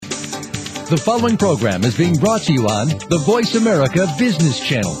The following program is being brought to you on the Voice America Business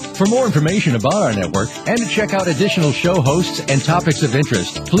Channel. For more information about our network and to check out additional show hosts and topics of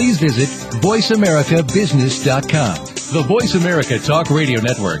interest, please visit voiceamericabusiness.com. The Voice America Talk Radio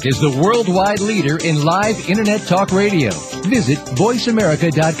Network is the worldwide leader in live Internet talk radio. Visit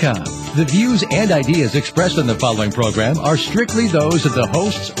voiceamerica.com. The views and ideas expressed on the following program are strictly those of the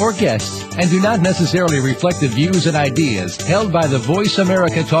hosts or guests and do not necessarily reflect the views and ideas held by the Voice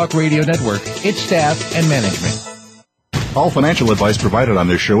America Talk Radio Network, its staff, and management. All financial advice provided on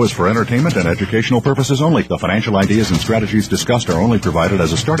this show is for entertainment and educational purposes only. The financial ideas and strategies discussed are only provided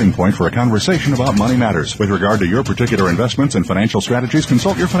as a starting point for a conversation about money matters. With regard to your particular investments and financial strategies,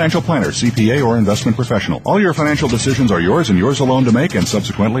 consult your financial planner, CPA, or investment professional. All your financial decisions are yours and yours alone to make, and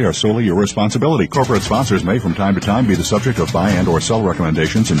subsequently are solely your responsibility. Corporate sponsors may from time to time be the subject of buy and or sell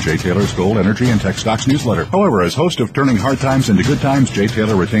recommendations in Jay Taylor's Gold, Energy, and Tech Stocks newsletter. However, as host of Turning Hard Times into Good Times, Jay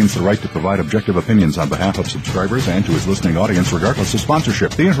Taylor retains the right to provide objective opinions on behalf of subscribers and to his listening audience regardless of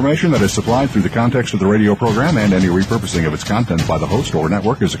sponsorship. The information that is supplied through the context of the radio program and any repurposing of its content by the host or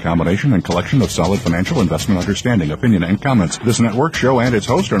network is a combination and collection of solid financial investment understanding, opinion, and comments. This network, show, and its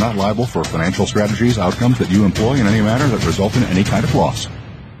host are not liable for financial strategies, outcomes that you employ in any manner that result in any kind of loss.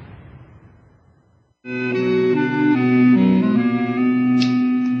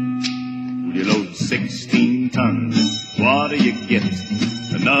 You load 16 tons, what do you get?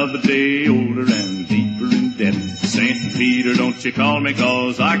 Another day older and deeper in debt. St. Peter, don't you call me,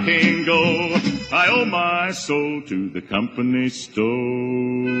 'cause I can't go. I owe my soul to the company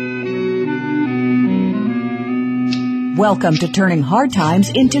store. Welcome to Turning Hard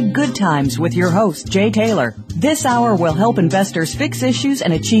Times into Good Times with your host, Jay Taylor. This hour will help investors fix issues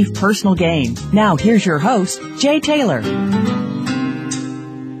and achieve personal gain. Now, here's your host, Jay Taylor.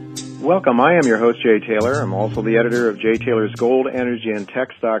 Welcome. I am your host, Jay Taylor. I'm also the editor of Jay Taylor's Gold, Energy, and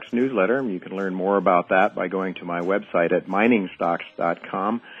Tech Stocks newsletter. You can learn more about that by going to my website at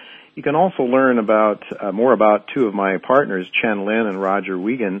miningstocks.com. You can also learn about more about two of my partners, Chen Lin and Roger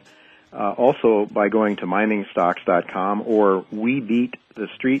Wiegand, also by going to miningstocks.com or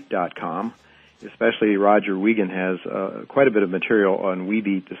webeatthestreet.com. Especially Roger Wiegand has quite a bit of material on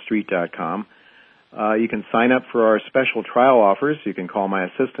webeatthestreet.com. You can sign up for our special trial offers. You can call my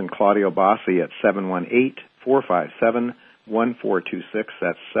assistant, Claudio Bossi, at 718-457-1426.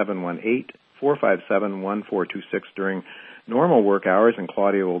 That's 718-457-1426 during normal work hours, and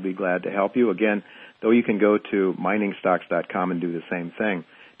Claudio will be glad to help you. Again, though, you can go to miningstocks.com and do the same thing.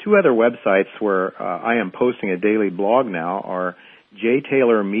 Two other websites where I am posting a daily blog now are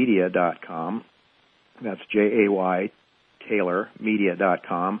jtaylormedia.com. That's Jay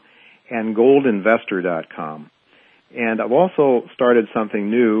Taylormedia.com. and goldinvestor.com. And I've also started something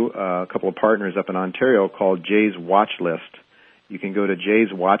new, a couple of partners up in Ontario called Jay's Watch List. You can go to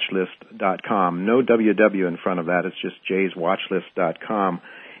jayswatchlist.com. No WW in front of that. It's just jayswatchlist.com.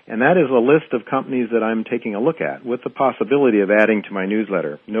 And that is a list of companies that I'm taking a look at with the possibility of adding to my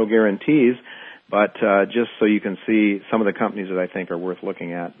newsletter. No guarantees, but just so you can see some of the companies that I think are worth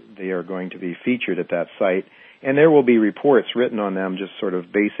looking at. They are going to be featured at that site. And there will be reports written on them, just sort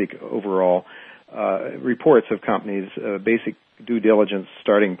of basic overall reports of companies, basic due diligence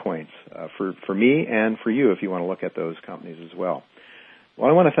starting points for me and for you if you want to look at those companies as well.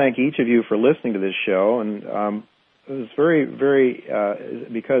 Well, I want to thank each of you for listening to this show, and it was very, very,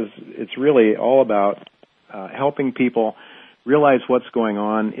 because it's really all about helping people realize what's going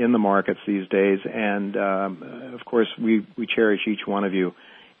on in the markets these days, and of course we cherish each one of you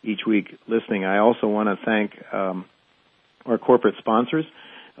each week listening. I also want to thank our corporate sponsors,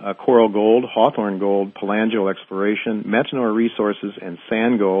 Coral Gold, Hawthorne Gold, Pelangio Exploration, Metanor Resources, and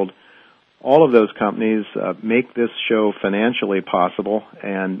Sand Gold. All of those companies make this show financially possible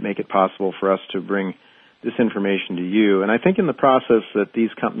and make it possible for us to bring this information to you. And I think in the process that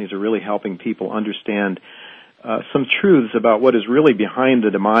these companies are really helping people understand some truths about what is really behind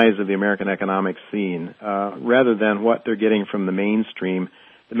the demise of the American economic scene, rather than what they're getting from the mainstream.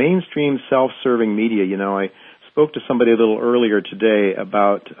 The mainstream self-serving media, I spoke to somebody a little earlier today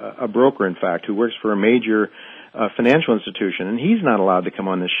about a broker, in fact, who works for a major financial institution, and he's not allowed to come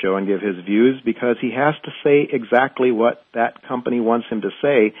on this show and give his views because he has to say exactly what that company wants him to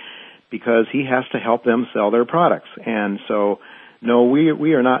say because he has to help them sell their products. And so, no,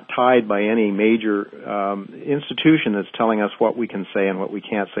 we are not tied by any major institution that's telling us what we can say and what we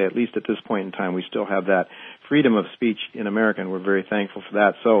can't say. At least at this point in time, we still have that freedom of speech in America, and we're very thankful for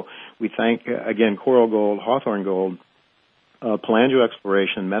that. So we thank, again, Coral Gold, Hawthorne Gold, Pelangio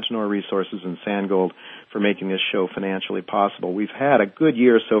Exploration, Metanor Resources, and Sand Gold for making this show financially possible. We've had a good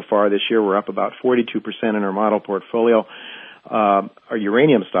year so far this year. We're up about 42% in our model portfolio. Our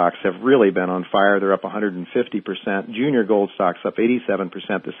uranium stocks have really been on fire. They're up 150%. Junior gold stocks up 87%.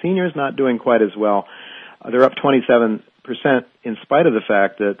 The seniors not doing quite as well. They're up 27% in spite of the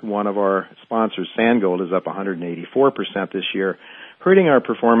fact that one of our sponsors, Sandgold, is up 184% this year. Hurting our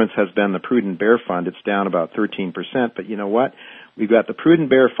performance has been the Prudent Bear Fund. It's down about 13%, but you know what? We've got the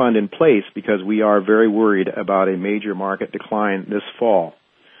Prudent Bear Fund in place because we are very worried about a major market decline this fall.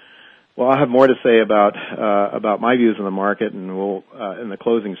 Well, I'll have more to say about my views on the market, and we'll in the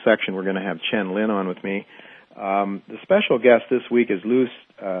closing section we're going to have Chen Lin on with me. The special guest this week is Lou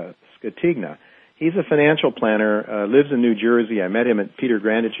Scatigna. He's a financial planner, lives in New Jersey. I met him at Peter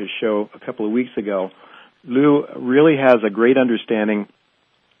Grandich's show a couple of weeks ago. Lou really has a great understanding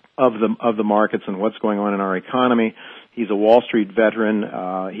of the markets and what's going on in our economy. He's a Wall Street veteran.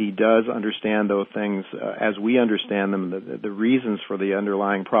 He does understand those things as we understand them, the reasons for the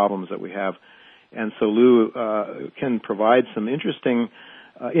underlying problems that we have. And so Lou can provide some interesting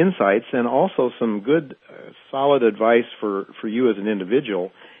insights and also some good, solid advice for you as an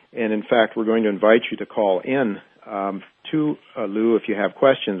individual. And in fact, we're going to invite you to call in to Lou if you have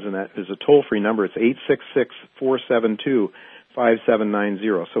questions, and that is a toll-free number. It's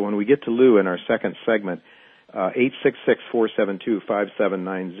 866-472-5790. So when we get to Lou in our second segment,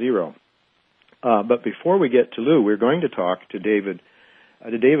 866-472-5790. But before we get to Lou, we're going to talk to David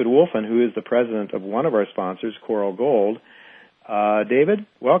Wolfen, who is the president of one of our sponsors, Coral Gold. David,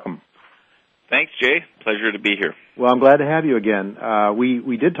 welcome. Thanks, Jay. Pleasure to be here. Well, I'm glad to have you again.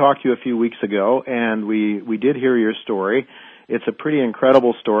 We did talk to you a few weeks ago, and we did hear your story. It's a pretty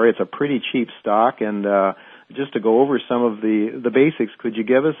incredible story. It's a pretty cheap stock, and just to go over some of the basics, could you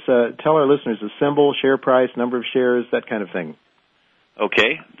give us, tell our listeners the symbol, share price, number of shares, that kind of thing?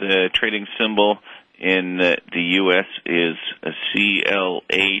 Okay. The trading symbol in the U.S. is a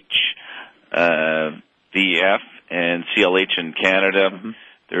CLH, VF, and CLH in Canada. Mm-hmm.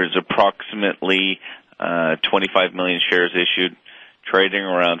 There's approximately 25 million shares issued, trading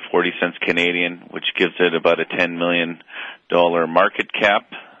around 40 cents Canadian, which gives it about a $10 million market cap.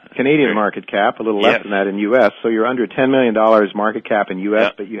 Canadian market cap, a little less than that in U.S. So you're under $10 million market cap in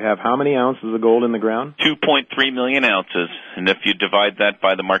U.S., but you have how many ounces of gold in the ground? 2.3 million ounces. And if you divide that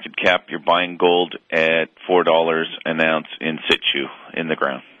by the market cap, you're buying gold at $4 an ounce in situ in the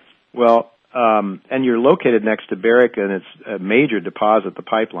ground. Well, and you're located next to Barrick, and it's a major deposit, the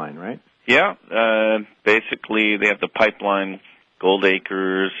Pipeline, right? Yeah. Basically, they have the Pipeline, Gold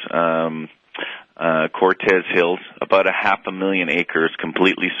Acres, Cortez Hills, about 500,000 acres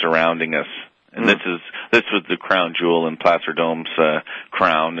completely surrounding us. And this was the crown jewel in Placer Dome's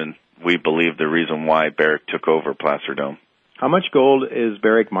crown, and we believe the reason why Barrick took over Placer Dome. How much gold is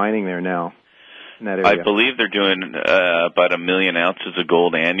Barrick mining there now in that area? I believe they're doing about 1 million ounces of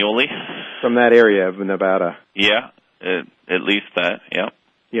gold annually. From that area of Nevada? Yeah, at least that, yeah.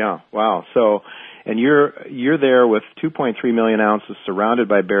 Yeah, wow. So, and you're there with 2.3 million ounces surrounded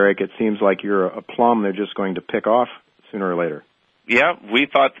by Barrick. It seems like you're a plum they're just going to pick off sooner or later. Yeah, we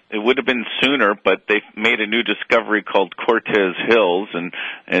thought it would have been sooner, but they made a new discovery called Cortez Hills, and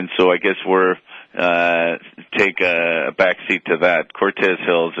so I guess we're take a backseat to that. Cortez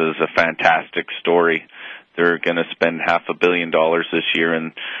Hills is a fantastic story. They're going to spend $500 million this year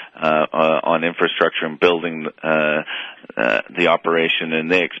on infrastructure and building the operation,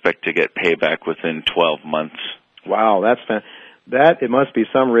 and they expect to get payback within 12 months. Wow, it must be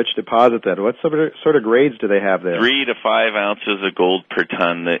some rich deposit then. What sort of grades do they have there? 3 to 5 ounces of gold per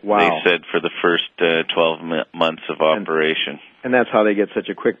ton, they said, for the first 12 months of operation. And that's how they get such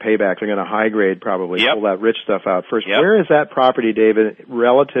a quick payback. They're going to high grade probably, pull that rich stuff out first. Yep. Where is that property, David,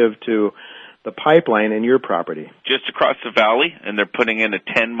 relative to the Pipeline and your property? Just across the valley, and they're putting in a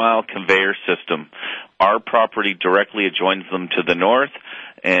 10-mile conveyor system. Our property directly adjoins them to the north,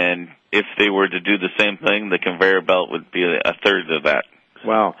 and if they were to do the same thing, the conveyor belt would be a third of that.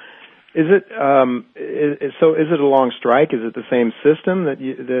 Wow. Is it is it a long strike? Is it the same system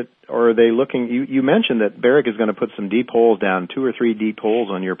or are they looking? You mentioned that Barrick is going to put some deep holes down, 2 or 3 deep holes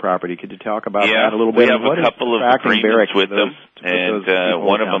on your property. Could you talk about that a little bit? We have a couple of agreements with them, and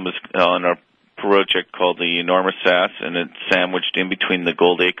one of them is on our project called the Enormous Sass, and it's sandwiched in between the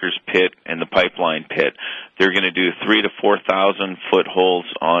Gold Acres pit and the Pipeline pit. They're going to do 3,000 to 4,000 foot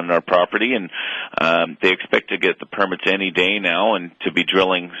holes on our property, and they expect to get the permits any day now and to be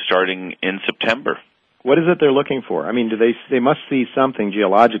drilling starting in September. What is it they're looking for? I mean, they must see something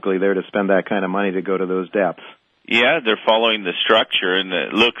geologically there to spend that kind of money to go to those depths. Yeah, they're following the structure, and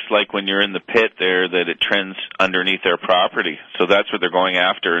it looks like when you're in the pit there that it trends underneath their property. So that's what they're going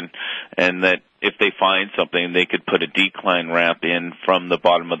after, and that if they find something, they could put a decline ramp in from the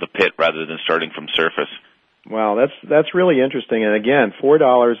bottom of the pit rather than starting from surface. Wow, that's really interesting. And again,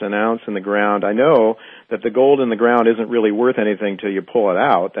 $4 an ounce in the ground. I know that the gold in the ground isn't really worth anything till you pull it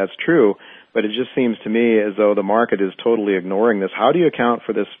out. That's true. But it just seems to me as though the market is totally ignoring this. How do you account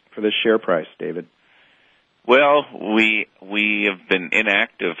for this share price, David? Well, we have been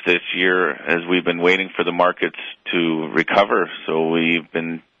inactive this year as we've been waiting for the markets to recover. So we've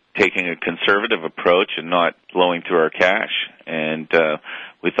been taking a conservative approach and not blowing through our cash. And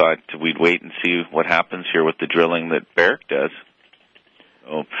we thought we'd wait and see what happens here with the drilling that Barrick does.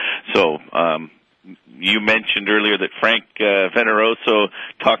 So you mentioned earlier that Frank Veneroso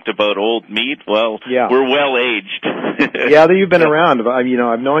talked about old meat. Well, yeah. We're well aged. Yeah, you've been around.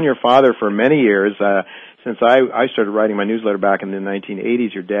 I've known your father for many years. Since I started writing my newsletter back in the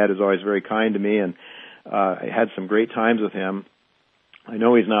 1980s, your dad is always very kind to me, and I had some great times with him. I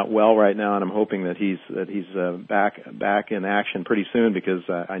know he's not well right now, and I'm hoping that he's back in action pretty soon because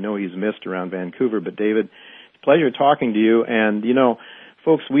I know he's missed around Vancouver. But David, it's a pleasure talking to you. And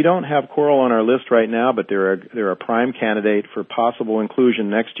folks, we don't have Coral on our list right now, but they're a prime candidate for possible inclusion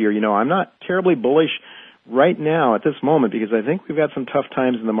next year. I'm not terribly bullish right now at this moment because I think we've got some tough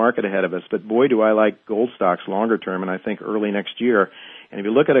times in the market ahead of us. But boy, do I like gold stocks longer term, and I think early next year. And if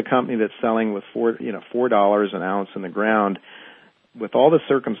you look at a company that's selling with $4 an ounce in the ground, with all the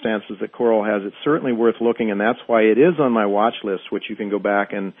circumstances that Coral has, it's certainly worth looking, and that's why it is on my watch list, which you can go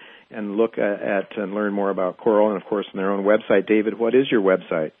back and look at and learn more about Coral, and of course on their own website. David, what is your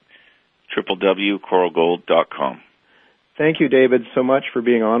website? www.coralgold.com. Thank you, David, so much for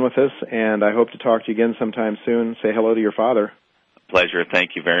being on with us, and I hope to talk to you again sometime soon. Say hello to your father. Pleasure.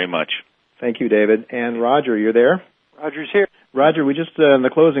 Thank you very much. Thank you, David. And Roger, you're there? Roger's here. Roger, we just in the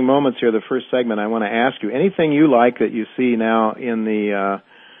closing moments here, the first segment, I want to ask you anything you like that you see now in the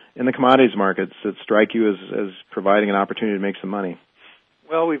commodities markets that strike you as providing an opportunity to make some money.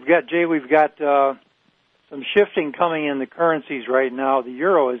 Well, we've got some shifting coming in the currencies right now. The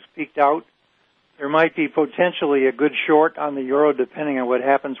euro has peaked out. There might be potentially a good short on the euro depending on what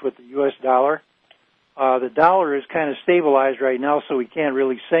happens with the U.S. dollar. The dollar is kind of stabilized right now, so we can't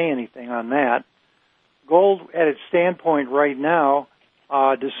really say anything on that. Gold, at its standpoint right now,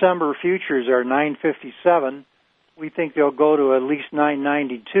 December futures are $9.57. We think they'll go to at least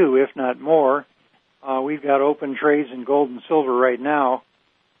 $9.92, if not more. We've got open trades in gold and silver right now.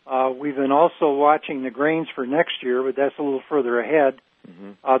 We've been also watching the grains for next year, but that's a little further ahead.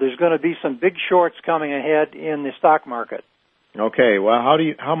 Mm-hmm. There's going to be some big shorts coming ahead in the stock market. Okay, well,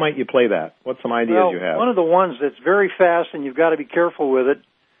 how might you play that? What's some ideas you have? One of the ones that's very fast, and you've got to be careful with it.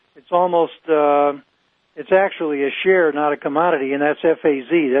 It's almost... It's actually a share, not a commodity, and that's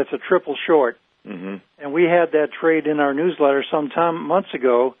FAZ. That's a triple short. Mm-hmm. And we had that trade in our newsletter months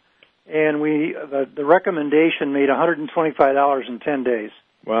ago, and the recommendation made $125 in 10 days.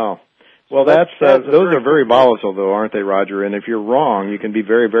 Wow. Well, that's those are very volatile, though, aren't they, Roger? And if you're wrong, you can be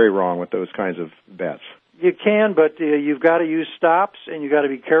very, very wrong with those kinds of bets. You can, but you've got to use stops, and you've got to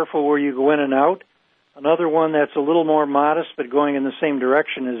be careful where you go in and out. Another one that's a little more modest but going in the same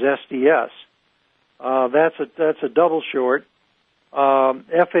direction is SDS. That's a double short.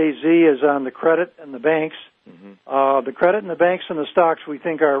 FAZ is on the credit and the banks. Mm-hmm. The credit and the banks and the stocks we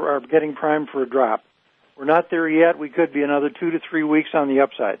think are getting primed for a drop. We're not there yet. We could be another 2 to 3 weeks on the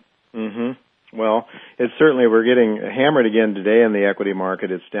upside. Mm-hmm. Well, it's certainly we're getting hammered again today in the equity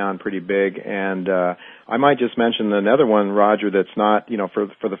market. It's down pretty big, and I might just mention another one, Roger, that's not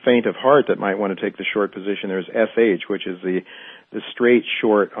for the faint of heart that might want to take the short position. There's SH, which is the straight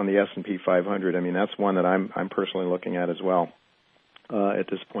short on the S&P 500. I mean, that's one that I'm personally looking at as well at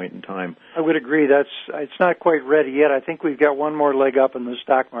this point in time. I would agree. It's not quite ready yet. I think we've got one more leg up in the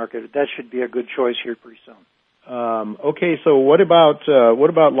stock market. That should be a good choice here pretty soon. Okay, so what about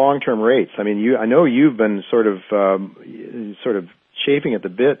long-term rates? I mean, I know you've been sort of chafing at the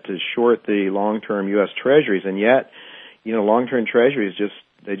bit to short the long-term U.S. Treasuries, and yet, long-term Treasuries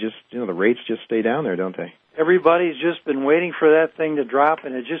the rates just stay down there, don't they? Everybody's just been waiting for that thing to drop,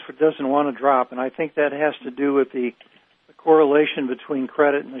 and it just doesn't want to drop. And I think that has to do with the correlation between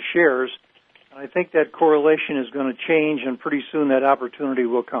credit and the shares. And I think that correlation is going to change, and pretty soon that opportunity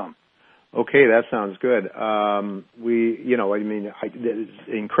will come. Okay, that sounds good. It's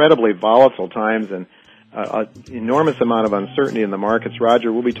incredibly volatile times and enormous amount of uncertainty in the markets. Roger,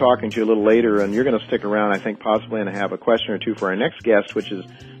 we'll be talking to you a little later, and you're going to stick around, I think, possibly, and have a question or two for our next guest, which is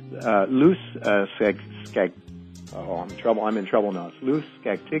Lou I'm in trouble now. It's Lou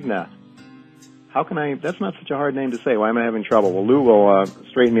Skagtigna. That's not such a hard name to say. Why am I having trouble? Well, Lou will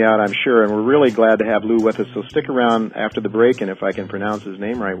straighten me out, I'm sure, and we're really glad to have Lou with us. So stick around after the break, and if I can pronounce his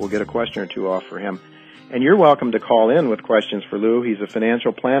name right, we'll get a question or two off for him. And you're welcome to call in with questions for Lou. He's a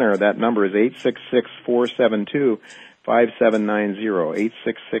financial planner. That number is 866-472-5790,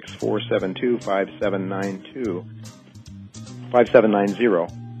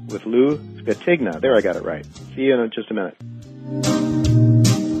 866-472-5790, with Lou Scatigna. There, I got it right. See you in just a minute.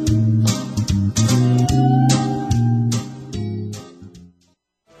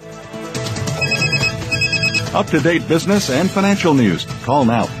 Up-to-date business and financial news. Call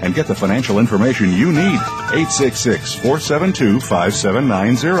now and get the financial information you need.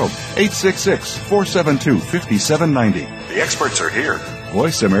 866-472-5790. 866-472-5790. The experts are here.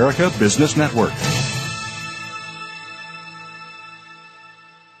 Voice America Business Network.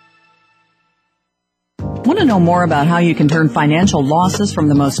 Want to know more about how you can turn financial losses from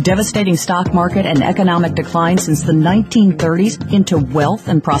the most devastating stock market and economic decline since the 1930s into wealth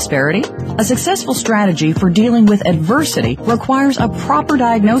and prosperity? A successful strategy for dealing with adversity requires a proper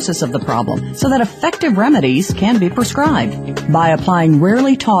diagnosis of the problem so that effective remedies can be prescribed. By applying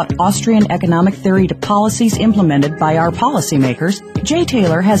rarely taught Austrian economic theory to policies implemented by our policymakers, Jay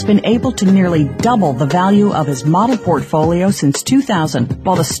Taylor has been able to nearly double the value of his model portfolio since 2000,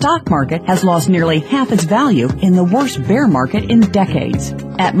 while the stock market has lost nearly half its value in the worst bear market in decades.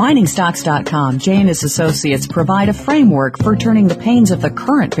 At miningstocks.com, Jay and his associates provide a framework for turning the pains of the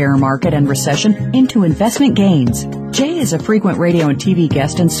current bear market and recession into investment gains. Jay is a frequent radio and TV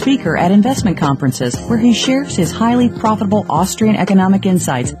guest and speaker at investment conferences where he shares his highly profitable Austrian economic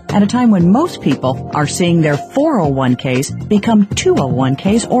insights at a time when most people are seeing their 401ks become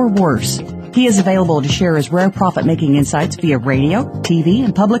 201ks or worse. He is available to share his rare profit-making insights via radio, TV,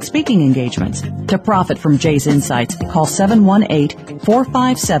 and public speaking engagements. To profit from Jay's insights, call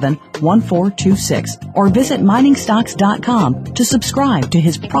 718-457-1426 or visit miningstocks.com to subscribe to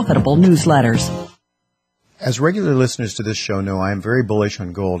his profitable newsletters. As regular listeners to this show know, I am very bullish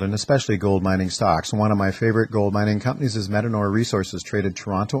on gold, and especially gold mining stocks. One of my favorite gold mining companies is Metanor Resources, traded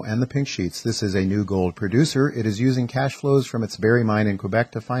Toronto and the Pink Sheets. This is a new gold producer. It is using cash flows from its Barry mine in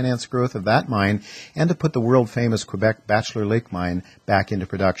Quebec to finance growth of that mine and to put the world-famous Quebec Bachelor Lake mine back into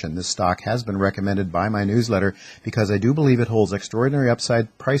production. This stock has been recommended by my newsletter because I do believe it holds extraordinary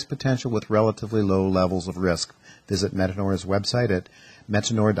upside price potential with relatively low levels of risk. Visit Metanor's website at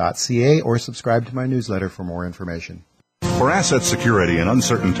metanor.ca or subscribe to my newsletter for more information. For asset security in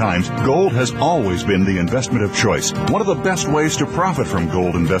uncertain times, gold has always been the investment of choice. One of the best ways to profit from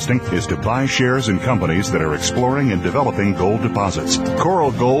gold investing is to buy shares in companies that are exploring and developing gold deposits.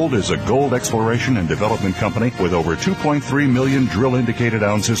 Coral Gold is a gold exploration and development company with over 2.3 million drill-indicated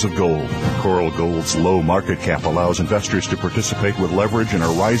ounces of gold. Coral Gold's low market cap allows investors to participate with leverage in a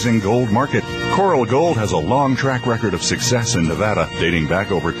rising gold market. Coral Gold has a long track record of success in Nevada, dating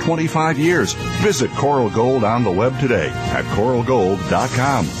back over 25 years. Visit Coral Gold on the web today at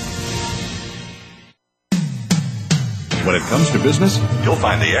coralgold.com. When it comes to business, you'll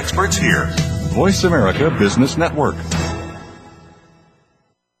find the experts here. Voice America Business Network.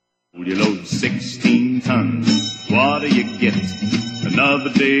 You load 16 tons, what do you get? Another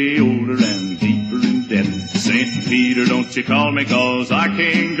day older and deeper in debt. St. Peter, don't you call me, 'cause I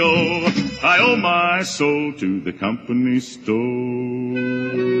can't go. I owe my soul to the company store.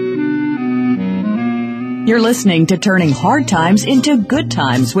 You're listening to Turning Hard Times into Good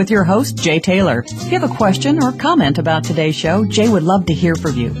Times with your host, Jay Taylor. If you have a question or comment about today's show, Jay would love to hear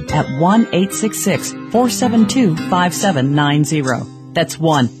from you at 1-866-472-5790. That's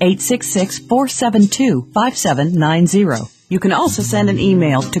 1-866-472-5790. You can also send an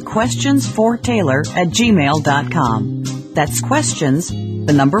email to questionsfortaylor@gmail.com. That's questions,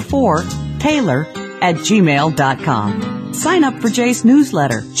 the number 4, Taylor@gmail.com. Sign up for Jay's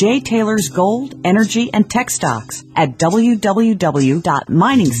newsletter, Jay Taylor's Gold, Energy, and Tech Stocks at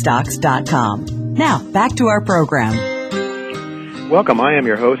www.miningstocks.com. Now, back to our program. Welcome. I am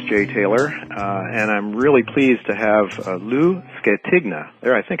your host, Jay Taylor, and I'm really pleased to have Lou Scatigna.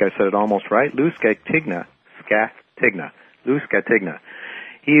 There, I think I said it almost right. Lou Scatigna. Lou Scatigna.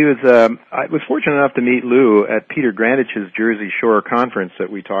 He was. I was fortunate enough to meet Lou at Peter Granditch's Jersey Shore conference that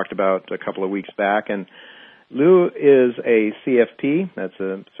we talked about a couple of weeks back, and Lou is a CFP, that's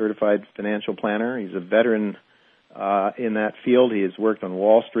a certified financial planner. He's a veteran in that field. He has worked on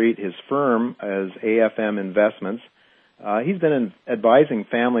Wall Street. His firm is AFM Investments. He's been advising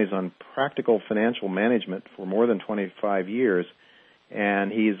families on practical financial management for more than 25 years, and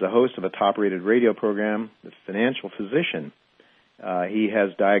he's the host of a top-rated radio program, The Financial Physician. He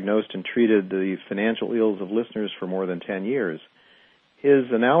has diagnosed and treated the financial ills of listeners for more than 10 years. His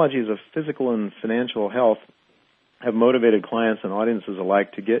analogies of physical and financial health have motivated clients and audiences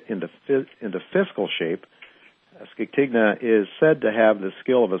alike to get into fiscal shape Scrictigna is said to have the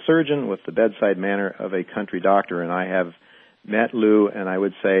skill of a surgeon with the bedside manner of a country doctor, and I have met Lou, and I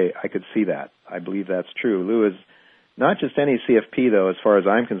would say I could see that. I believe that's true. Lou is not just any CFP, though, as far as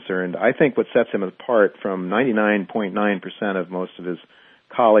I'm concerned. I think what sets him apart from 99.9% of most of his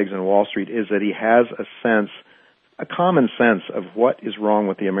colleagues on Wall Street is that he has a common sense of what is wrong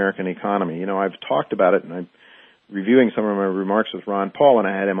with the American economy. You know, I've talked about it, and I'm reviewing some of my remarks with Ron Paul, and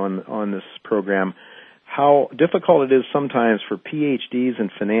I had him on this program, how difficult it is sometimes for PhDs in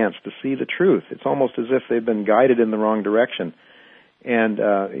finance to see the truth. It's almost as if they've been guided in the wrong direction. And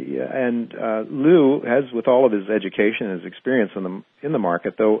Lou has, with all of his education and his experience in the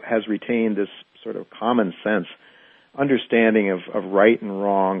market, though, has retained this sort of common sense understanding of right and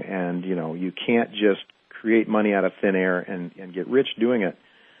wrong, and, you know, you can't just create money out of thin air and get rich doing it.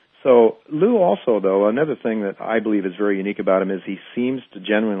 So Lou also, though, another thing that I believe is very unique about him is he seems to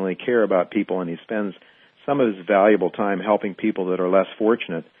genuinely care about people, and he spends some of his valuable time helping people that are less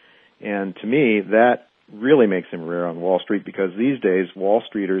fortunate. And to me, that really makes him rare on Wall Street, because these days Wall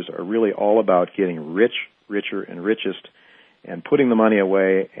Streeters are really all about getting rich, richer, and richest, and putting the money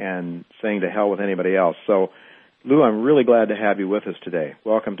away and saying to hell with anybody else. So, Lou, I'm really glad to have you with us today.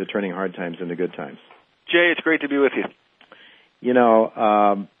 Welcome to Turning Hard Times into Good Times. Jay, it's great to be with you. You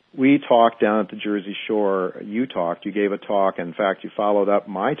know, we talked down at the Jersey Shore. You gave a talk. In fact, you followed up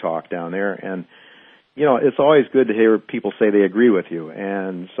my talk down there. And, you know, it's always good to hear people say they agree with you.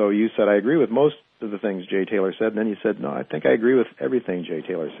 And so you said, I agree with most of the things Jay Taylor said. And then you said, no, I think I agree with everything Jay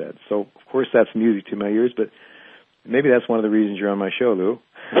Taylor said. So, of course, that's music to my ears. But maybe that's one of the reasons you're on my show, Lou.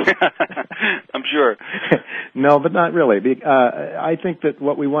 I'm sure. No, but not really. I think that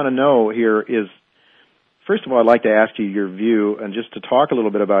what we want to know here is, first of all, I'd like to ask you your view, and just to talk a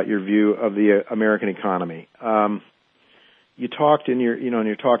little bit about your view of the American economy. You talked in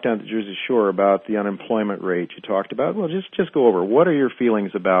your talk down at the Jersey Shore about the unemployment rate. You talked about, well, just go over. What are your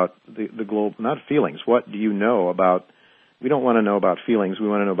feelings about the global, not feelings, what do you know about, we don't want to know about feelings, we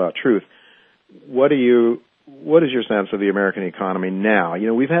want to know about truth. What is your sense of the American economy now? You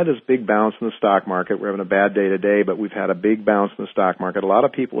know, we've had this big bounce in the stock market. We're having a bad day today, but we've had a big bounce in the stock market. A lot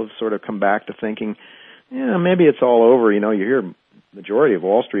of people have sort of come back to thinking, yeah, maybe it's all over. You know, you hear majority of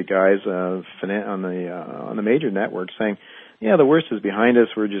Wall Street guys on the major networks saying, yeah, the worst is behind us.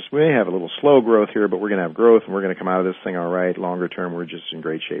 We may have a little slow growth here, but we're going to have growth, and we're going to come out of this thing all right. Longer term, we're just in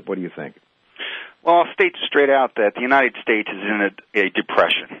great shape. What do you think? Well, I'll state straight out that the United States is in a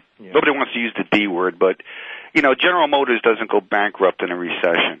depression. Yeah. Nobody wants to use the D word, but, you know, General Motors doesn't go bankrupt in a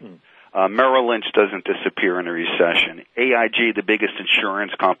recession. Merrill Lynch doesn't disappear in a recession. AIG, the biggest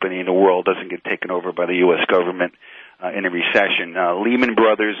insurance company in the world, doesn't get taken over by the U.S. government in a recession. Lehman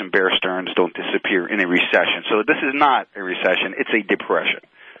Brothers and Bear Stearns don't disappear in a recession. So this is not a recession. It's a depression.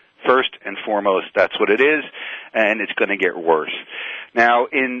 First and foremost, that's what it is, and it's going to get worse. Now,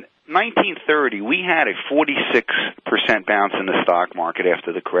 in 1930, we had a 46% bounce in the stock market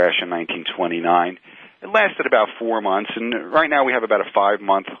after the crash in 1929. It lasted about 4 months, and right now we have about a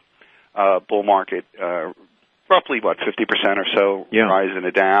 5-month bull market, roughly, 50% or so rise in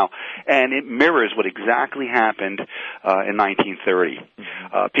the Dow, and it mirrors what exactly happened in 1930.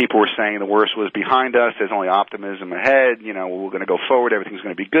 People were saying the worst was behind us, there's only optimism ahead, you know, we're going to go forward, everything's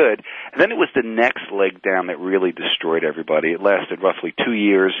going to be good. And then it was the next leg down that really destroyed everybody. It lasted roughly 2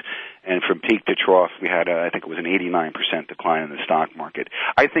 years, and from peak to trough, we had, I think it was an 89% decline in the stock market.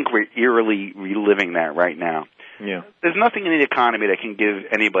 I think we're eerily reliving that right now. Yeah. There's nothing in the economy that can give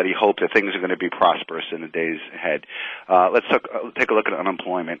anybody hope that things are going to be prosperous in the days ahead. Let's take a look at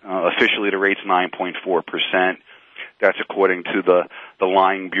unemployment. Officially, the rate's 9.4%. That's according to the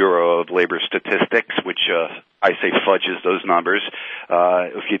Lying Bureau of Labor Statistics, which I say fudges those numbers.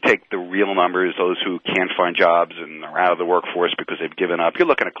 If you take the real numbers, those who can't find jobs and are out of the workforce because they've given up, you're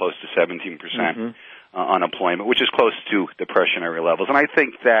looking at close to 17% unemployment, which is close to depressionary levels. And I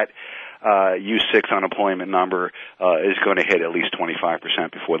think that U6 unemployment number is going to hit at least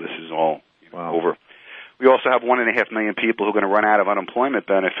 25% before this is all over. We also have 1.5 million people who are going to run out of unemployment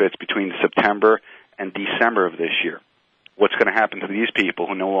benefits between September and December of this year. What's going to happen to these people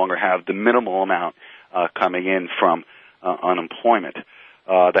who no longer have the minimal amount coming in from unemployment?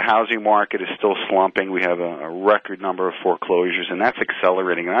 The housing market is still slumping. We have a record number of foreclosures, and that's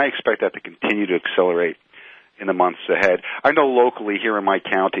accelerating, and I expect that to continue to accelerate in the months ahead. I know locally here in my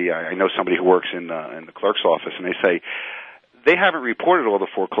county, I know somebody who works in the clerk's office, and they say they haven't reported all the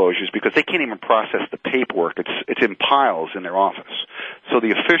foreclosures because they can't even process the paperwork. It's in piles in their office. So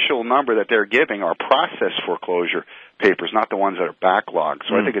the official number that they're giving are processed foreclosure papers, not the ones that are backlogged.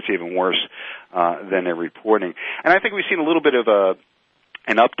 So I think it's even worse than they're reporting. And I think we've seen a little bit of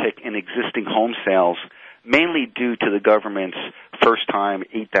an uptick in existing home sales mainly due to the government's first-time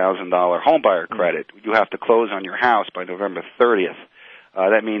 $8,000 homebuyer credit. You have to close on your house by November 30th.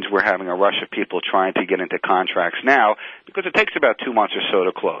 That means we're having a rush of people trying to get into contracts now because it takes about 2 months or so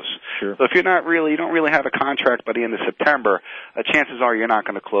to close. Sure. So if you don't really have a contract by the end of September, chances are you're not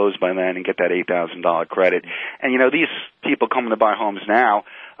going to close by then and get that $8,000 credit. And these people coming to buy homes now,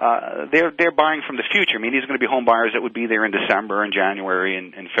 they're buying from the future. I mean, these are going to be home buyers that would be there in December and January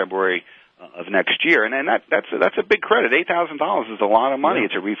and February of next year, and that's a big credit. $8,000 is a lot of money. Yeah.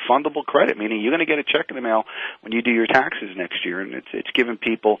 It's a refundable credit, meaning you're going to get a check in the mail when you do your taxes next year, and it's giving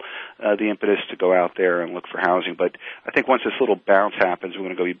people the impetus to go out there and look for housing. But I think once this little bounce happens,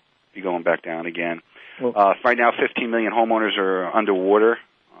 we're going to be going back down again. Well, right now, 15 million homeowners are underwater.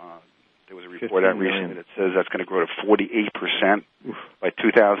 There was a report out recently that says that's going to grow to 48% by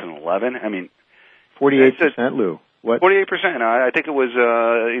 2011. I mean, 48%, Lou. What? 48%. I think it was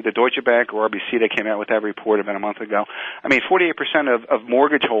either Deutsche Bank or RBC that came out with that report about a month ago. I mean, 48% of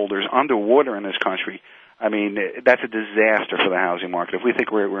mortgage holders underwater in this country. I mean, that's a disaster for the housing market. If we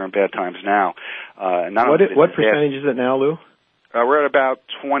think we're in bad times now, what percentage is it now, Lou? We're at about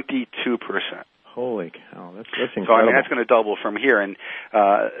 22%. Holy cow, that's incredible. So, I mean, that's going to double from here, and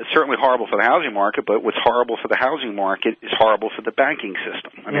certainly horrible for the housing market, but what's horrible for the housing market is horrible for the banking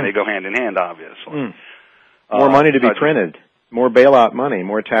system. I mean, they go hand in hand, obviously. More money to be printed, more bailout money,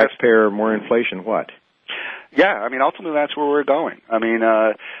 more taxpayer, more inflation, what? Yeah, I mean, ultimately that's where we're going. I mean,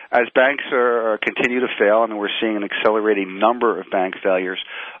 as banks continue to fail, I mean, we're seeing an accelerating number of bank failures.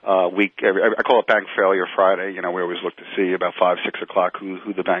 I call it Bank Failure Friday. We always look to see about 5, 6 o'clock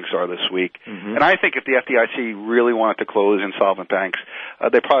who the banks are this week. Mm-hmm. And I think if the FDIC really wanted to close insolvent banks,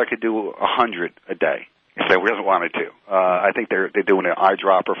 they probably could do 100 a day. If they really wanted to. I think they're doing an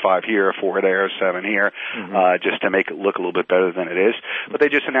eyedropper, 5 here, 4 there, 7 here, just to make it look a little bit better than it is. But they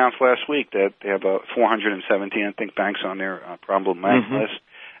just announced last week that they have 417, I think, banks on their problem bank list.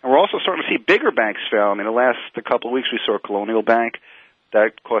 And we're also starting to see bigger banks fail. I mean, the last couple of weeks we saw Colonial Bank.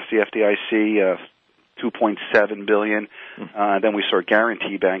 That cost the FDIC $2.7 billion. Then we saw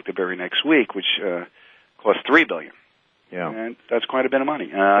Guarantee Bank the very next week, which cost $3 billion. Yeah. And that's quite a bit of money.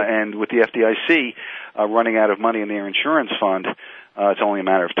 And with the FDIC running out of money in their insurance fund, it's only a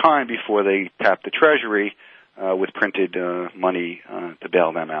matter of time before they tap the Treasury with printed money to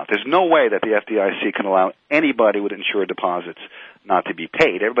bail them out. There's no way that the FDIC can allow anybody with insured deposits not to be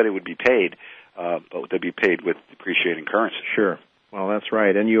paid. Everybody would be paid, but they'd be paid with depreciating currency. Sure. Well, that's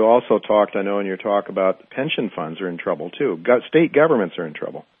right. And you also talked, I know in your talk, about pension funds are in trouble, too. State governments are in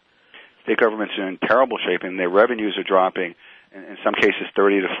trouble. State governments are in terrible shape, and their revenues are dropping, in some cases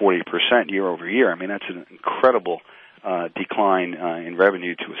 30 to 40% year over year. I mean, that's an incredible decline in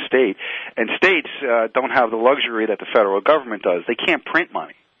revenue to a state. And states don't have the luxury that the federal government does. They can't print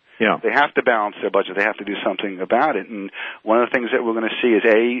money. Yeah. They have to balance their budget. They have to do something about it. And one of the things that we're going to see is,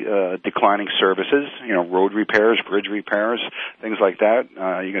 declining services, road repairs, bridge repairs, things like that.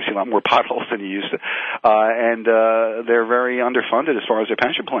 You're going to see a lot more potholes than you used to. And they're very underfunded as far as their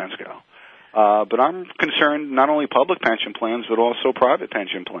pension plans go. But I'm concerned not only public pension plans, but also private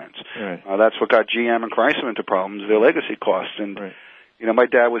pension plans. Right. That's what got GM and Chrysler into problems, their legacy costs. And, right. My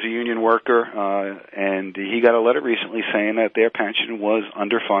dad was a union worker, and he got a letter recently saying that their pension was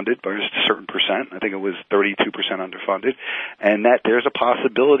underfunded by a certain percent. I think it was 32% underfunded, and that there's a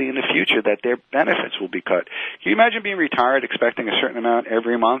possibility in the future that their benefits will be cut. Can you imagine being retired expecting a certain amount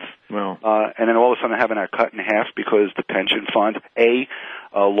every month, well, and then all of a sudden having that cut in half because the pension fund,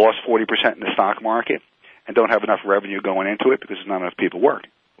 lost 40% in the stock market and don't have enough revenue going into it because there's not enough people working?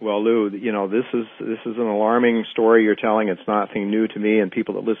 Well, Lou, this is an alarming story you're telling. It's nothing new to me and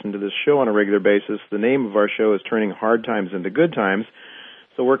people that listen to this show on a regular basis. The name of our show is Turning Hard Times into Good Times.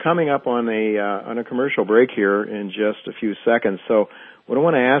 So we're coming up on a commercial break here in just a few seconds. So what I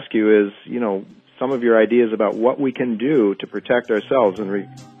want to ask you is, some of your ideas about what we can do to protect ourselves. And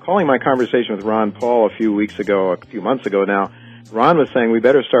recalling my conversation with Ron Paul a few months ago now, Ron was saying we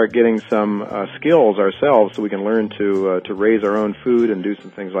better start getting some skills ourselves so we can learn to raise our own food and do some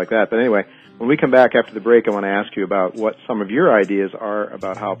things like that. But anyway, when we come back after the break, I want to ask you about what some of your ideas are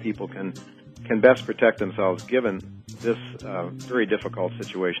about how people can best protect themselves given this very difficult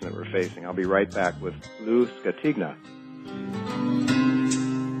situation that we're facing. I'll be right back with Lou Scatigna.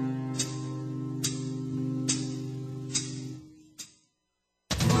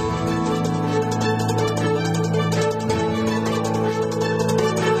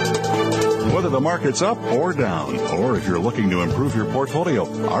 Whether the market's up or down, or if you're looking to improve your portfolio,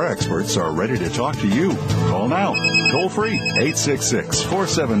 our experts are ready to talk to you. Call now. Toll free,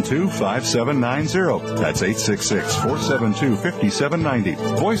 866-472-5790. That's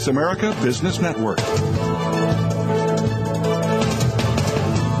 866-472-5790. Voice America Business Network.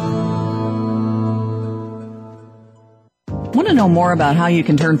 Want to know more about how you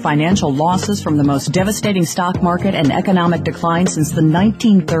can turn financial losses from the most devastating stock market and economic decline since the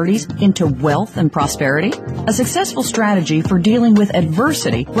 1930s into wealth and prosperity? A successful strategy for dealing with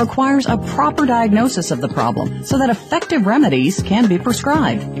adversity requires a proper diagnosis of the problem so that effective remedies can be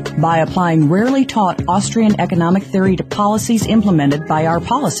prescribed. By applying rarely taught Austrian economic theory to policies implemented by our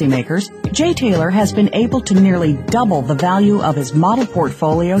policymakers, Jay Taylor has been able to nearly double the value of his model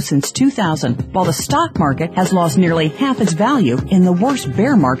portfolio since 2000, while the stock market has lost nearly half its value in the worst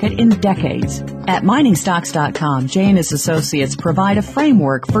bear market in decades. At miningstocks.com, Jay and his associates provide a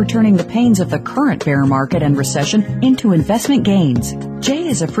framework for turning the pains of the current bear market and recession into investment gains. Jay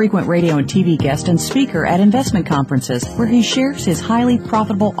is a frequent radio and TV guest and speaker at investment conferences where he shares his highly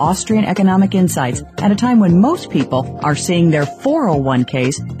profitable Austrian economic insights at a time when most people are seeing their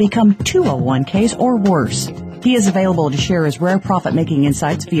 401ks become 201ks or worse. He is available to share his rare profit-making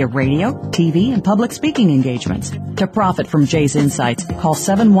insights via radio, TV, and public speaking engagements. To profit from Jay's insights, call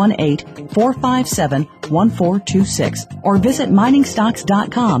 718-457-1426 or visit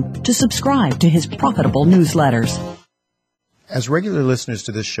miningstocks.com to subscribe to his profitable newsletters. As regular listeners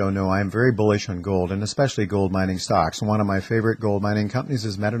to this show know, I am very bullish on gold, and especially gold mining stocks. One of my favorite gold mining companies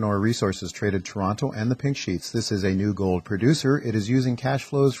is Metanor Resources, traded Toronto and the Pink Sheets. This is a new gold producer. It is using cash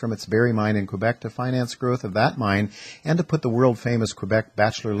flows from its Barry mine in Quebec to finance growth of that mine and to put the world-famous Quebec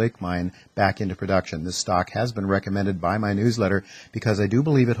Bachelor Lake mine back into production. This stock has been recommended by my newsletter because I do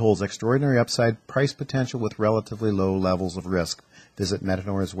believe it holds extraordinary upside price potential with relatively low levels of risk. Visit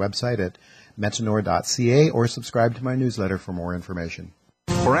Metanor's website at metanor.ca or subscribe to my newsletter for more information.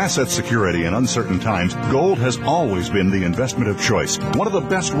 For asset security in uncertain times, gold has always been the investment of choice. One of the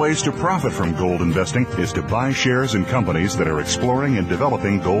best ways to profit from gold investing is to buy shares in companies that are exploring and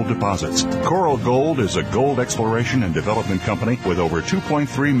developing gold deposits. Coral Gold is a gold exploration and development company with over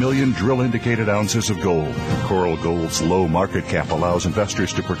 2.3 million drill-indicated ounces of gold. Coral Gold's low market cap allows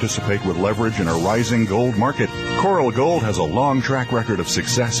investors to participate with leverage in a rising gold market. Coral Gold has a long track record of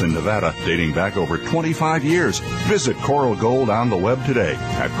success in Nevada, dating back over 25 years. Visit Coral Gold on the web today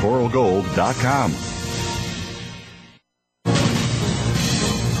at coralgold.com.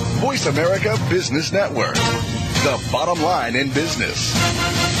 Voice America Business Network, the bottom line in business.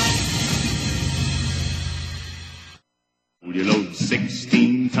 You load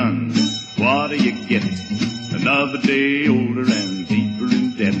 16 tons, what do you get? Another day older and deeper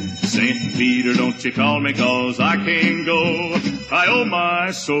in debt. St. Peter, don't you call me, 'cause I can't go. I owe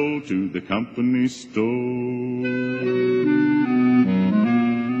my soul to the company store.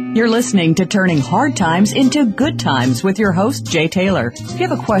 You're listening to Turning Hard Times into Good Times with your host, Jay Taylor. If you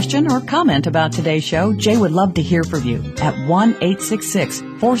have a question or comment about today's show, Jay would love to hear from you at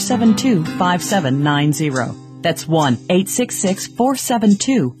 1-866-472-5790. That's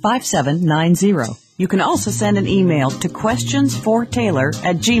 1-866-472-5790. You can also send an email to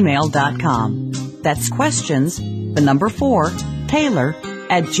questionsfortaylor@gmail.com. That's questions, the number 4,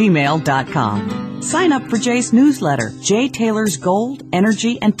 Taylor@gmail.com. Sign up for Jay's newsletter, Jay Taylor's Gold,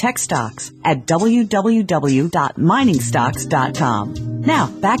 Energy, and Tech Stocks at www.miningstocks.com. Now,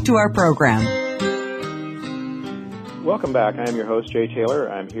 back to our program. Welcome back. I am your host, Jay Taylor.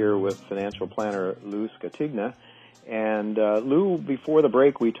 I'm here with financial planner Lou Scatigna. And Lou, before the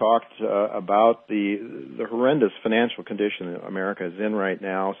break, we talked about the horrendous financial condition that America is in right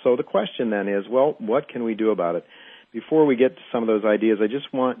now. So the question then is, well, what can we do about it? Before we get to some of those ideas, I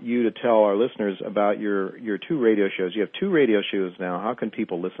just want you to tell our listeners about your two radio shows. You have two radio shows now. How can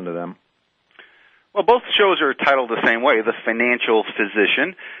people listen to them? Well, both shows are titled the same way, The Financial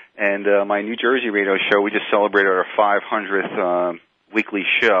Physician, and my New Jersey radio show, we just celebrated our 500th weekly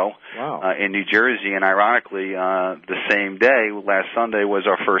show in New Jersey, and ironically, the same day, last Sunday, was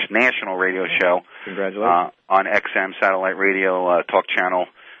our first national radio show. Congratulations. On XM Satellite Radio Talk Channel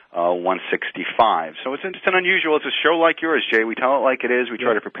 165. So it's an unusual. It's a show like yours, Jay. We tell it like it is. We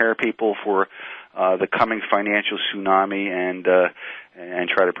try to prepare people for the coming financial tsunami and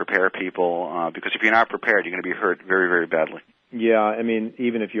try to prepare people because if you're not prepared, you're going to be hurt very, very badly. Yeah, I mean,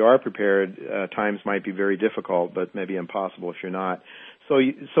 even if you are prepared, times might be very difficult, but maybe impossible if you're not. So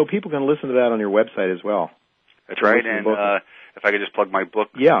people can listen to that on your website as well. That's right. And if I could just plug my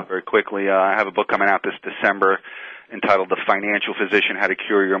book very quickly, I have a book coming out this December entitled The Financial Physician, How to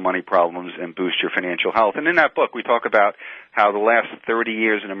Cure Your Money Problems and Boost Your Financial Health. And in that book, we talk about how the last 30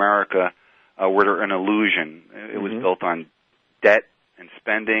 years in America were an illusion. It was built on debt and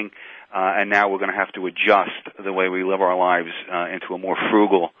spending, and now we're going to have to adjust the way we live our lives into a more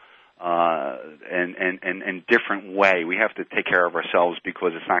frugal and different way. We have to take care of ourselves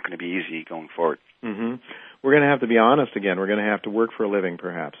because it's not going to be easy going forward. Mm-hmm. We're going to have to be honest again. We're going to have to work for a living,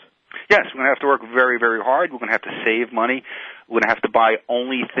 perhaps. Yes, we're going to have to work very, very hard. We're going to have to save money. We're going to have to buy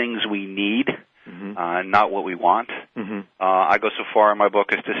only things we need, not what we want. I go so far in my book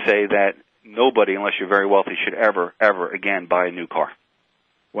as to say that nobody, unless you're very wealthy, should ever again buy a new car.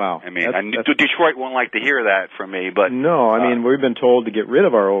 Wow. I mean, Detroit won't like to hear that from me, but... No, I mean, we've been told to get rid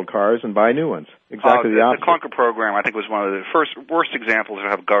of our old cars and buy new ones. Exactly the opposite. The Clunker program, I think, was one of the worst examples of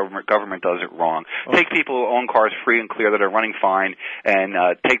how government does it wrong. Take people who own cars free and clear that are running fine and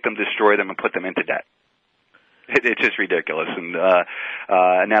take them, destroy them, and put them into debt. It's just ridiculous. And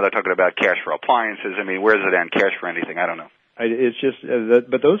now they're talking about cash for appliances. I mean, where does it end? Cash for anything? I don't know. It's just,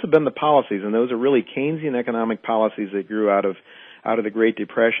 but those have been the policies, and those are really Keynesian economic policies that grew out of the Great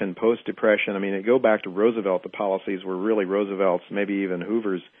Depression, post-Depression. I mean, go back to Roosevelt, the policies were really Roosevelt's, maybe even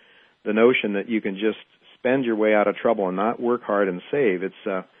Hoover's. The notion that you can just spend your way out of trouble and not work hard and save.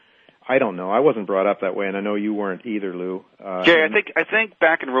 It's, I don't know. I wasn't brought up that way, and I know you weren't either, Lou. Jay, I think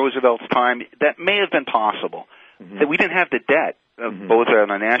back in Roosevelt's time, that may have been possible. That we didn't have the debt, both on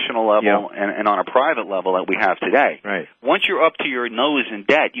a national level and on a private level that we have today. Right. Once you're up to your nose in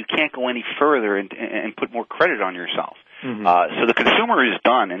debt, you can't go any further and put more credit on yourself. So the consumer is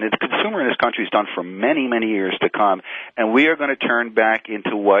done, and the consumer in this country is done for many, many years to come, and we are going to turn back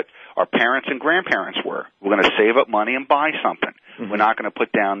into what our parents and grandparents were. We're going to save up money and buy something. We're not going to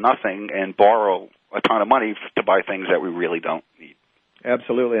put down nothing and borrow a ton of money to buy things that we really don't need.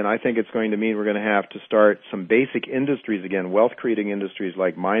 Absolutely, and I think it's going to mean we're going to have to start some basic industries again, wealth-creating industries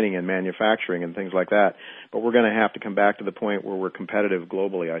like mining and manufacturing and things like that, but we're going to have to come back to the point where we're competitive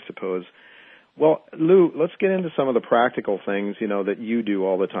globally, I suppose. Well, Lou, let's get into some of the practical things, that you do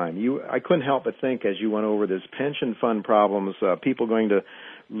all the time. I couldn't help but think as you went over this pension fund problems, people going to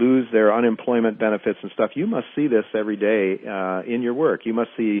lose their unemployment benefits and stuff. You must see this every day in your work. You must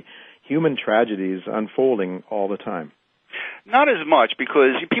see human tragedies unfolding all the time. Not as much,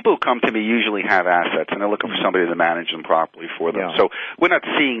 because people who come to me usually have assets, and they're looking for somebody to manage them properly for them. So we're not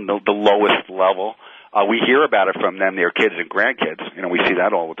seeing the lowest level. We hear about it from them, their kids and grandkids. We see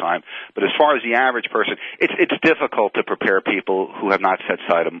that all the time. But as far as the average person, it's difficult to prepare people who have not set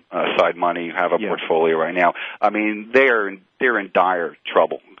aside money, who have a portfolio right now. I mean, they're in dire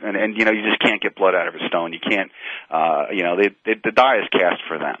trouble, and you just can't get blood out of a stone. You can't, the die is cast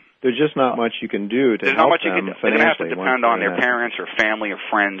for them. There's just not much you can do to help them financially. They're going to have to depend on their parents or family or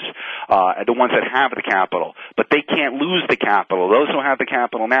friends, the ones that have the capital. But they can't lose the capital. Those who have the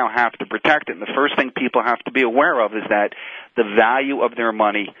capital now have to protect it. And the first thing people have to be aware of is that the value of their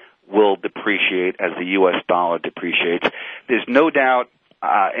money will depreciate as the U.S. dollar depreciates. There's no doubt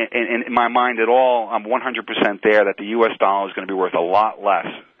in my mind at all, I'm 100% there that the U.S. dollar is going to be worth a lot less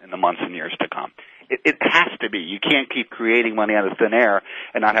in the months and years to come. It has to be. You can't keep creating money out of thin air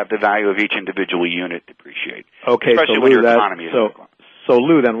and not have the value of each individual unit depreciate. Okay, especially so when Lou, your economy is so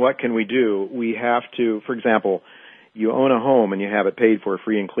Lou, then what can we do? We have to, for example, you own a home and you have it paid for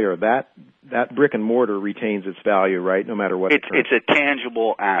free and clear. That brick and mortar retains its value, right? No matter what. It's a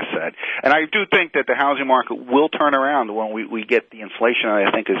tangible asset, and I do think that the housing market will turn around when we get the inflation that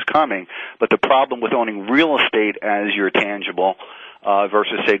I think is coming. But the problem with owning real estate as your tangible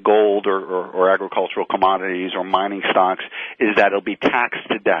versus, say, gold or agricultural commodities or mining stocks is that it'll be taxed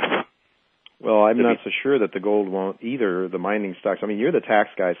to death. Well, I'm not so sure that the gold won't either, the mining stocks. I mean, you're the tax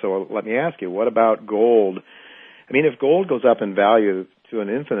guy, so let me ask you, what about gold? I mean, if gold goes up in value to an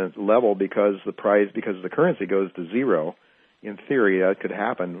infinite level because the currency goes to zero, in theory that could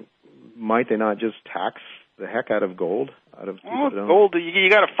happen. Might they not just tax the heck out of gold? Gold, you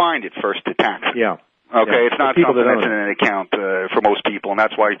got to find it first to tax. Yeah. Okay, it's not something that's in an account for most people, and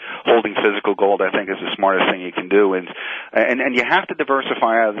that's why holding physical gold, I think, is the smartest thing you can do. And you have to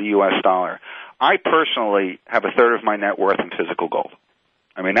diversify out of the U.S. dollar. I personally have a third of my net worth in physical gold.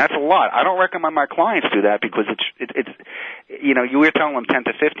 I mean, that's a lot. I don't recommend my clients do that because it's you were telling them 10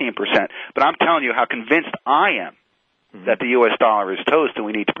 to 15%, but I'm telling you how convinced I am that the U.S. dollar is toast and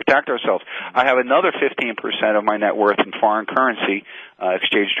we need to protect ourselves. I have another 15% of my net worth in foreign currency,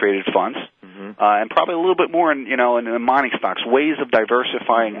 exchange-traded funds, and probably a little bit more in mining stocks, ways of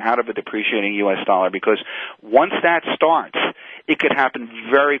diversifying out of a depreciating U.S. dollar, because once that starts, it could happen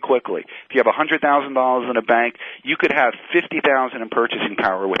very quickly. If you have $100,000 in a bank, you could have $50,000 in purchasing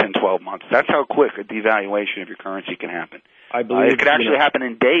power within 12 months. That's how quick a devaluation of your currency can happen. I believe it could actually happen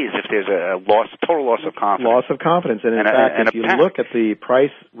in days if there's a total loss of confidence. Loss of confidence, and in fact, if you look at the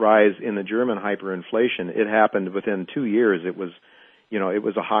price rise in the German hyperinflation, it happened within 2 years. It was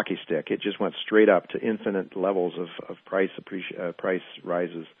a hockey stick. It just went straight up to infinite levels of price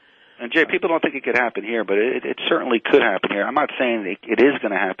rises. And Jay, people don't think it could happen here, but it certainly could happen here. I'm not saying it is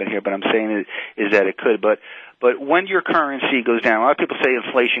going to happen here, but I'm saying is that it could. But But when your currency goes down, a lot of people say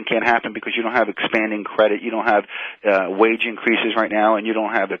inflation can't happen because you don't have expanding credit, you don't have wage increases right now, and you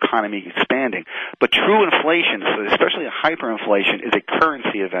don't have the economy expanding. But true inflation, especially hyperinflation, is a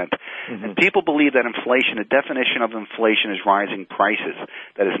currency event. Mm-hmm. And people believe that inflation, the definition of inflation is rising prices.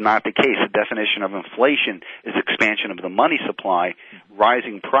 That is not the case. The definition of inflation is expansion of the money supply.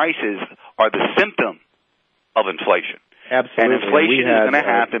 Rising prices are the symptom of inflation. Absolutely. And inflation is going to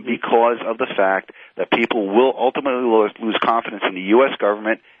happen because of the fact that people will ultimately lose confidence in the U.S.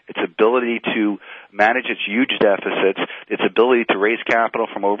 government, its ability to manage its huge deficits, its ability to raise capital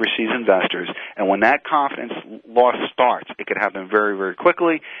from overseas investors. And when that confidence loss starts, it could happen very, very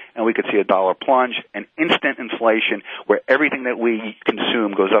quickly, and we could see a dollar plunge, an instant inflation where everything that we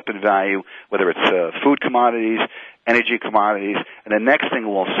consume goes up in value, whether it's food commodities, energy commodities, and the next thing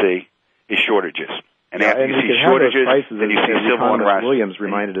we'll see is shortages. And after you see shortages, then you see civil unrest. Williams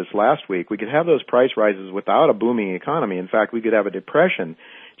reminded us last week, we could have those price rises without a booming economy. In fact, we could have a depression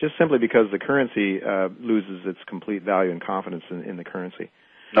just simply because the currency loses its complete value and confidence in the currency.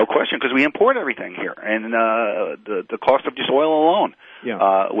 No question, because we import everything here, and the cost of just oil alone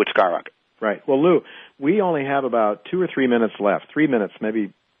would skyrocket. Right. Well, Lou, we only have about 2 or 3 minutes left. 3 minutes,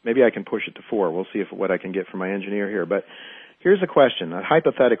 maybe I can push it to 4. We'll see what I can get from my engineer here. But here's a question, a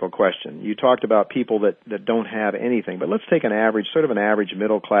hypothetical question. You talked about people that don't have anything, but let's take an average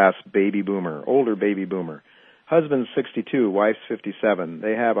middle-class baby boomer, older baby boomer. Husband's 62, wife's 57.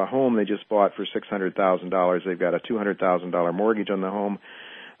 They have a home they just bought for $600,000. They've got a $200,000 mortgage on the home.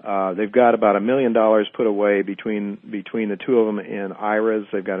 They've got about $1 million put away between the two of them in IRAs.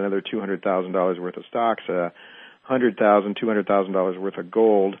 They've got another $200,000 worth of stocks, $200,000 worth of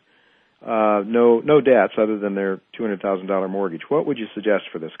gold. No debts other than their $200,000 mortgage. What would you suggest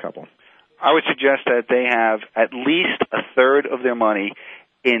for this couple? I would suggest that they have at least a third of their money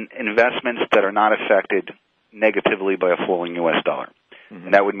in investments that are not affected negatively by a falling U.S. dollar. Mm-hmm.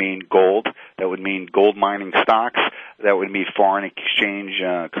 And that would mean gold. That would mean gold mining stocks. That would mean foreign exchange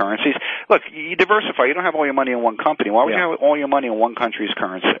currencies. Look, you diversify. You don't have all your money in one company. Why would you have all your money in one country's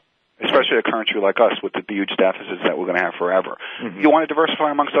currency? Especially a country like us with the huge deficits that we're going to have forever. Mm-hmm. You want to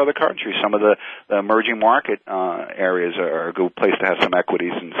diversify amongst other countries. Some of the emerging market areas are a good place to have some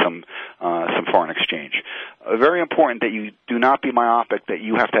equities and some foreign exchange. Very important that you do not be myopic, that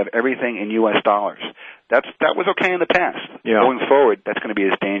you have to have everything in U.S. dollars. That was okay in the past. Yeah. Going forward, that's going to be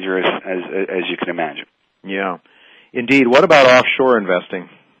as dangerous as you can imagine. Yeah, indeed. What about offshore investing?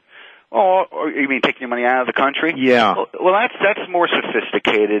 Oh, you mean taking your money out of the country? Yeah. Well, that's more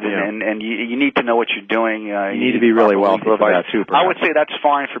sophisticated, and you need to know what you're doing. You need to be really wealthy for that too. Perhaps. I would say that's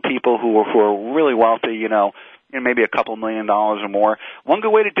fine for people who are really wealthy. Maybe a couple $1 million or more. One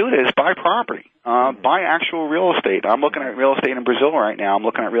good way to do it is buy property, buy actual real estate. I'm looking at real estate in Brazil right now. I'm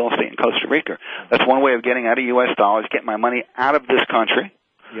looking at real estate in Costa Rica. That's one way of getting out of U.S. dollars, get my money out of this country.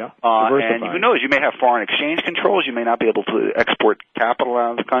 Yeah. And who knows, you may have foreign exchange controls. You may not be able to export capital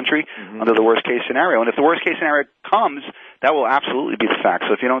out of the country under the worst-case scenario. And if the worst-case scenario comes, that will absolutely be the fact.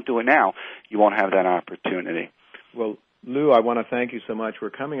 So if you don't do it now, you won't have that opportunity. Well, Lou, I want to thank you so much. We're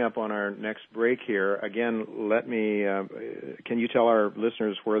coming up on our next break here. Again, can you tell our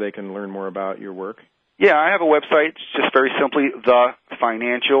listeners where they can learn more about your work? Yeah, I have a website. It's just very simply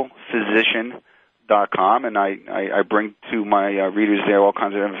thefinancialphysician.com, and I bring to my readers there all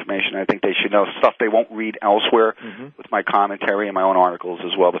kinds of information. I think they should know stuff they won't read elsewhere with my commentary and my own articles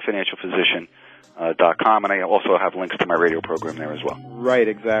as well, thefinancialphysician.com, and I also have links to my radio program there as well. Right,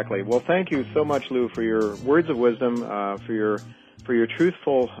 exactly. Well, thank you so much, Lou, for your words of wisdom, for your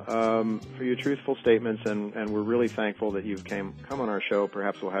truthful statements, and we're really thankful that you've come on our show.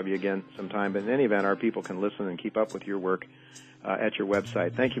 Perhaps we'll have you again sometime, but in any event, our people can listen and keep up with your work at your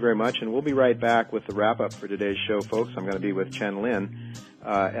website. Thank you very much, and we'll be right back with the wrap-up for today's show, folks. I'm going to be with Chen Lin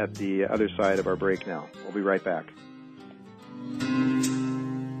at the other side of our break now. We'll be right back.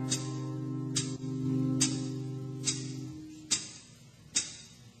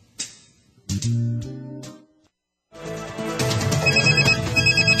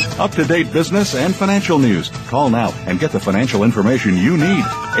 Up-to-date business and financial news. Call now and get the financial information you need.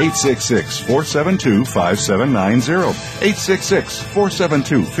 866-472-5790.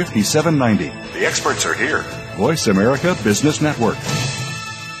 866-472-5790. The experts are here. Voice America Business Network.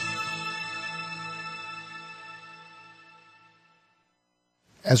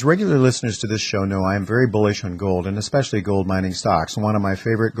 As regular listeners to this show know, I am very bullish on gold, and especially gold mining stocks. One of my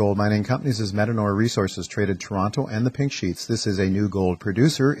favorite gold mining companies is Metanor Resources, traded Toronto and the Pink Sheets. This is a new gold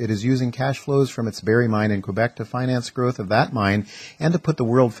producer. It is using cash flows from its Barry mine in Quebec to finance growth of that mine and to put the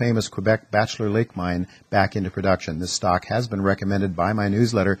world-famous Quebec Bachelor Lake mine back into production. This stock has been recommended by my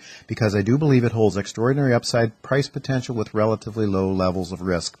newsletter because I do believe it holds extraordinary upside price potential with relatively low levels of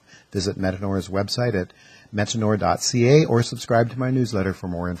risk. Visit Metanor's website at metanor.ca or subscribe to my newsletter for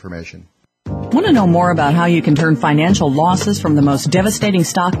more information. Want to know more about how you can turn financial losses from the most devastating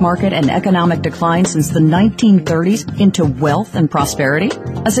stock market and economic decline since the 1930s into wealth and prosperity?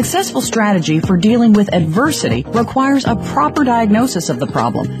 A successful strategy for dealing with adversity requires a proper diagnosis of the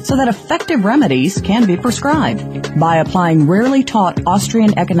problem so that effective remedies can be prescribed. By applying rarely taught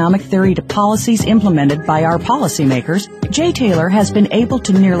Austrian economic theory to policies implemented by our policymakers, Jay Taylor has been able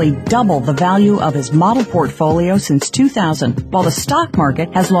to nearly double the value of his model portfolio since 2000, while the stock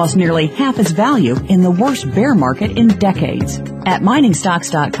market has lost nearly half its value in the worst bear market in decades. At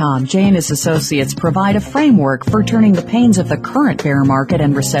miningstocks.com, Jay and his associates provide a framework for turning the pains of the current bear market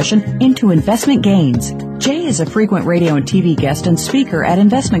and recession into investment gains. Jay is a frequent radio and TV guest and speaker at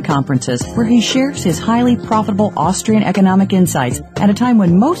investment conferences where he shares his highly profitable Austrian economic insights at a time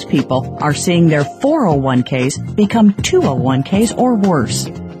when most people are seeing their 401ks become 201ks or worse.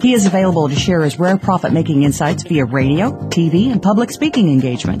 He is available to share his rare profit-making insights via radio, TV, and public speaking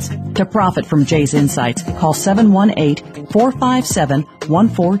engagements. To profit from Jay's insights, call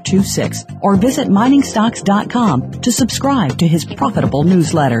 718-457-1426 or visit miningstocks.com to subscribe to his profitable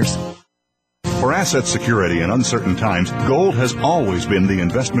newsletters. For asset security in uncertain times, gold has always been the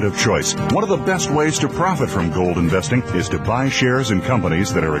investment of choice. One of the best ways to profit from gold investing is to buy shares in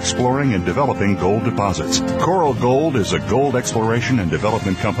companies that are exploring and developing gold deposits. Coral Gold is a gold exploration and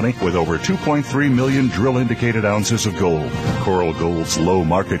development company with over 2.3 million drill-indicated ounces of gold. Coral Gold's low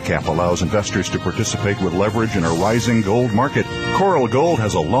market cap allows investors to participate with leverage in a rising gold market. Coral Gold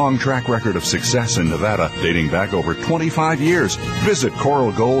has a long track record of success in Nevada, dating back over 25 years. Visit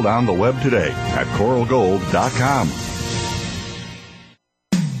Coral Gold on the web today at coralgold.com.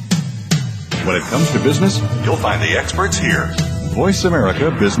 When it comes to business, you'll find the experts here. Voice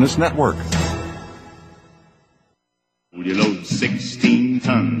America Business Network. You load 16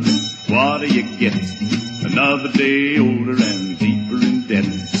 tons, what do you get? Another day older and deeper in debt.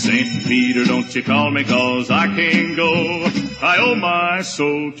 St. Peter, don't you call me, 'cause I can't go. I owe my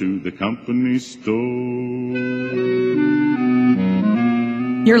soul to the company store.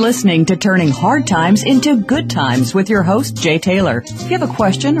 You're listening to Turning Hard Times into Good Times with your host, Jay Taylor. If you have a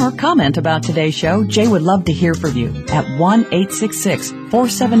question or comment about today's show, Jay would love to hear from you at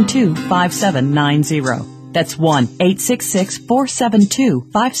 1-866-472-5790. That's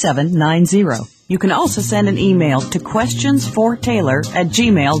 1-866-472-5790. You can also send an email to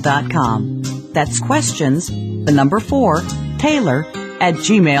questionsfortaylor@gmail.com. That's questions, the number 4,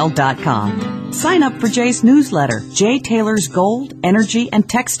 Taylor@gmail.com. Sign up for Jay's newsletter, Jay Taylor's Gold, Energy, and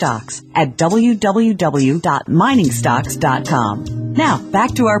Tech Stocks at www.miningstocks.com. Now,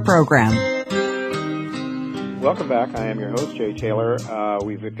 back to our program. Welcome back. I am your host, Jay Taylor.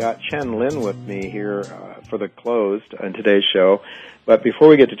 We've got Chen Lin with me here for the closed in today's show. But before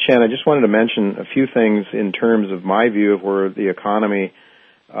we get to Chen, I just wanted to mention a few things in terms of my view of where the economy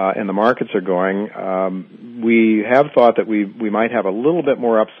and the markets are going. We have thought that we might have a little bit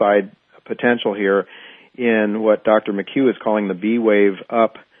more upside potential here in what Dr. McHugh is calling the B wave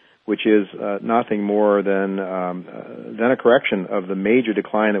up, which is nothing more than a correction of the major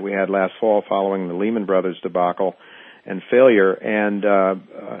decline that we had last fall following the Lehman Brothers debacle and failure. And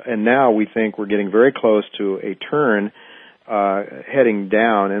now we think we're getting very close to a turn heading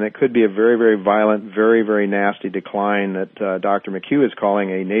down, and it could be a very, very violent, very, very nasty decline that Dr. McHugh is calling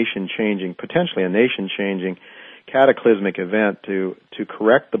potentially a nation-changing cataclysmic event to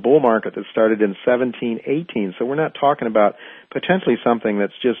correct the bull market that started in 1718. So we're not talking about potentially something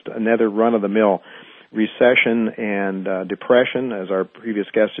that's just another run-of-the-mill recession and depression, as our previous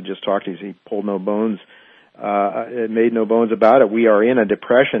guest had just talked. He pulled no bones. It made no bones about it. We are in a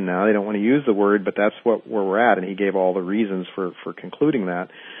depression now. They don't want to use the word, but that's where we're at, and he gave all the reasons for concluding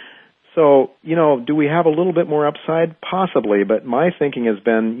that. So, do we have a little bit more upside? Possibly, but my thinking has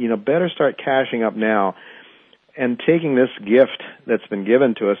been, better start cashing up now and taking this gift that's been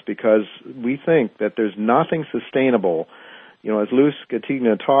given to us, because we think that there's nothing sustainable. As Luis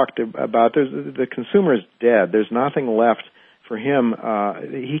Gatigna talked about, the consumer is dead. There's nothing left for him.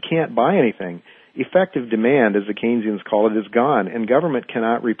 He can't buy anything. Effective demand, as the Keynesians call it, is gone, and government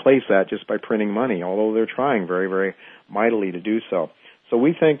cannot replace that just by printing money, although they're trying very, very mightily to do so. So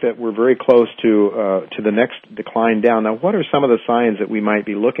we think that we're very close to the next decline down. Now, what are some of the signs that we might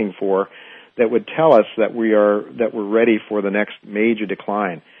be looking for that would tell us that we're ready for the next major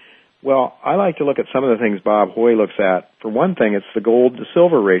decline? Well, I like to look at some of the things Bob Hoye looks at. For one thing, it's the gold to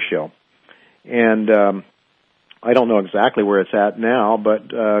silver ratio. And I don't know exactly where it's at now, but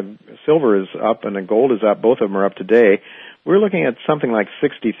silver is up and the gold is up. Both of them are up today. We're looking at something like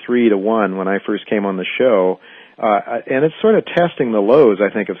 63 to 1 when I first came on the show. And it's sort of testing the lows, I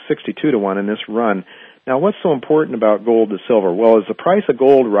think, of 62 to 1 in this run. Now, what's so important about gold to silver? Well, as the price of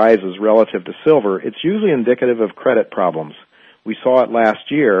gold rises relative to silver, it's usually indicative of credit problems. We saw it last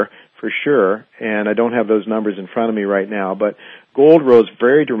year, for sure, and I don't have those numbers in front of me right now, but gold rose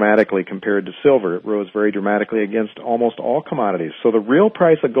very dramatically compared to silver. It rose very dramatically against almost all commodities. So the real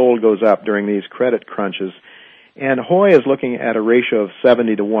price of gold goes up during these credit crunches, and Hoye is looking at a ratio of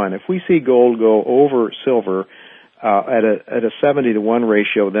 70 to 1. If we see gold go over silver at a 70 to 1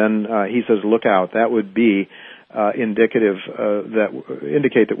 ratio, then he says, look out. That would be indicate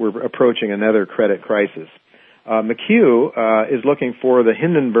that we're approaching another credit crisis. McHugh is looking for the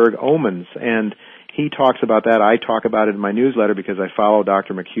Hindenburg omens, and he talks about that. I talk about it in my newsletter because I follow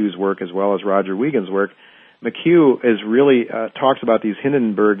Dr. McHugh's work as well as Roger Wiegand's work. McHugh is really talks about these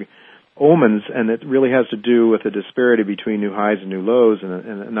Hindenburg omens, and it really has to do with the disparity between new highs and new lows and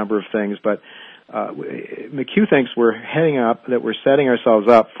a number of things. But McHugh thinks we're heading up, that we're setting ourselves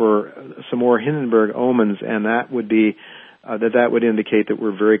up for some more Hindenburg omens, and that would be that would indicate that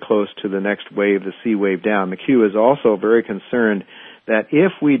we're very close to the next wave, the C wave down. McHugh is also very concerned that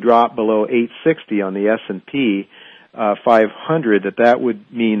if we drop below 860 on the S&P 500, that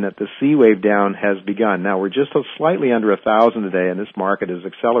would mean that the C wave down has begun. Now, we're just slightly under 1,000 today, and this market is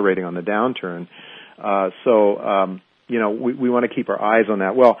accelerating on the downturn. We want to keep our eyes on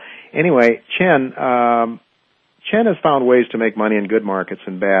that. Well, anyway, Chen has found ways to make money in good markets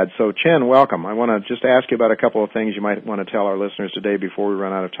and bad. So, Chen, welcome. I want to just ask you about a couple of things you might want to tell our listeners today before we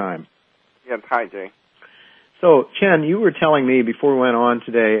run out of time. Yes, hi, Jay. So, Chen, you were telling me before we went on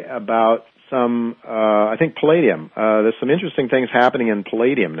today about some, I think, palladium. There's some interesting things happening in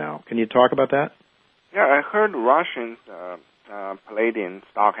palladium now. Can you talk about that? Yeah, I heard Russian palladium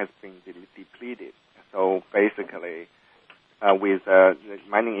stock has been depleted. So, basically, with the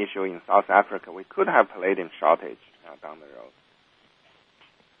mining issue in South Africa, we could have palladium shortage down the road.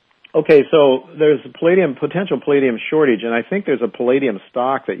 Okay, so there's a potential palladium shortage, and I think there's a palladium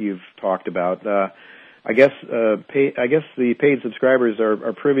stock that you've talked about. I guess the paid subscribers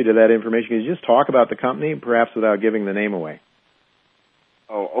are privy to that information. Can you just talk about the company, perhaps without giving the name away?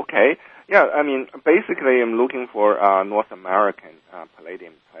 Oh, okay. Yeah, I mean, basically, I'm looking for North American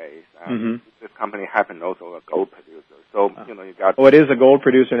palladium plays. This company happened also a gold producer. So, you got... Oh, it is a gold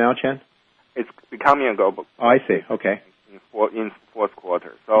producer now, Chen? It's becoming a gold. Oh, I see. Okay. In fourth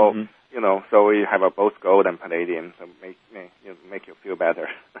quarter. So, so we have both gold and palladium, so make you feel better.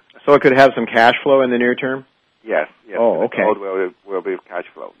 So it could have some cash flow in the near term? Yes. Oh, okay. Gold will be cash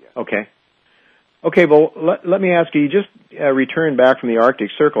flow, yes. Okay. Okay, well, let me ask you just returned back from the Arctic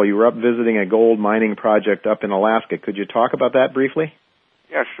Circle. You were up visiting a gold mining project up in Alaska. Could you talk about that briefly?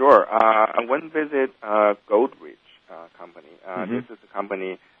 Yeah, sure. I went to visit Goldreach company. This is a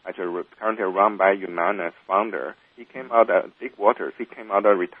company actually currently run by Yunana's founder. He came out of Big Waters. He came out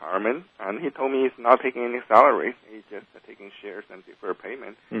of retirement, and he told me he's not taking any salary. He's just taking shares and deferred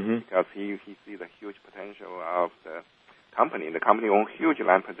payment because he sees a huge potential of the company. The company owns huge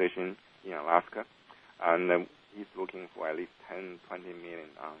land position in Alaska, and he's looking for at least 10, 20 million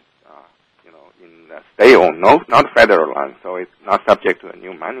ounce, in the state-owned, not federal land, so it's not subject to a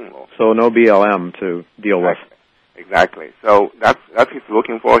new mining law. So no BLM to deal with. Exactly. So that's he's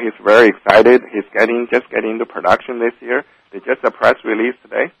looking for. He's very excited. He's just getting into production this year. They just a press release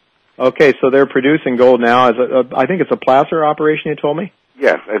today. Okay, so they're producing gold now. I think it's a placer operation, you told me?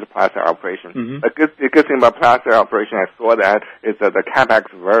 Yes, it's a placer operation. The good thing about placer operation, I saw that, is that the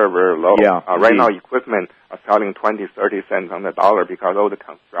capex is very, very low. Yeah, right now, equipment are selling 20, 30 cents on the dollar because all the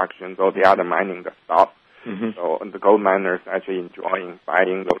constructions, all the other mining, the stopped. So the gold miners actually enjoying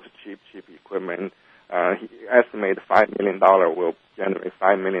buying those cheap equipment. He estimates $5 million will generate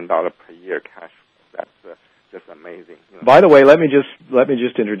 $5 million per year cash. That's just amazing. By the way, let me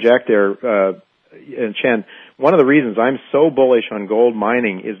just interject there, Chen. One of the reasons I'm so bullish on gold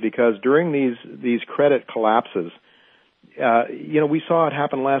mining is because during these credit collapses, we saw it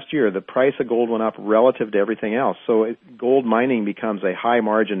happen last year. The price of gold went up relative to everything else. So gold mining becomes a high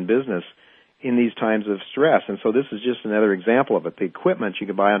margin business in these times of stress. And so this is just another example of it. The equipment you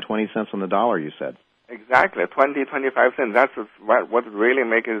can buy on 20 cents on the dollar, you said. Exactly, 20, 25 cents. That's what really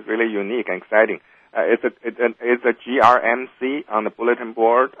makes it really unique and exciting. It's a GRMC on the bulletin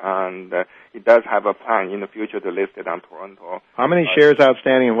board, and it does have a plan in the future to list it on Toronto. How many shares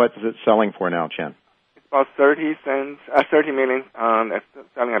outstanding, and what is it selling for now, Chen? It's about 30 million, it's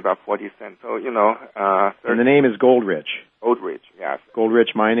selling about 40 cents. So, and the name is Goldrich. Goldrich, yes.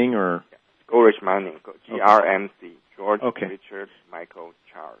 Goldrich Mining, or? Goldrich Mining, GRMC, George, okay. Richard, Michael,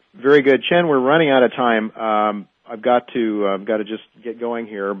 Charles. Very good. Chen, we're running out of time. I've got to just get going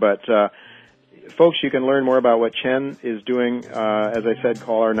here, but folks, you can learn more about what Chen is doing. As I said,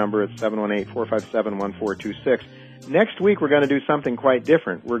 call our number at 718-457-1426. Next week, we're going to do something quite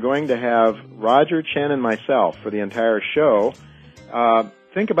different. We're going to have Roger, Chen, and myself for the entire show.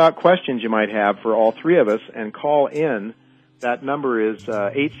 Think about questions you might have for all three of us and call in. That number is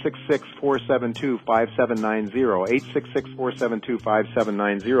 866-472-5790,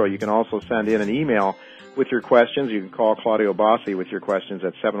 866-472-5790. You can also send in an email with your questions. You can call Claudio Bossi with your questions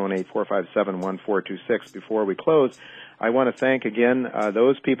at 718-457-1426. Before we close, I want to thank again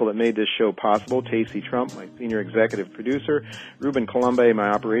those people that made this show possible. Tacey Trump, my senior executive producer, Ruben Colombe, my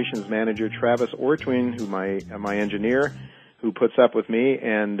operations manager, Travis Ortwin, who my engineer, who puts up with me,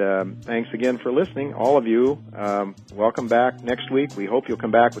 and thanks again for listening. All of you, welcome back next week. We hope you'll come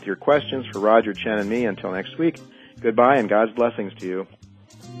back with your questions for Roger, Chen, and me. Until next week, goodbye and God's blessings to you.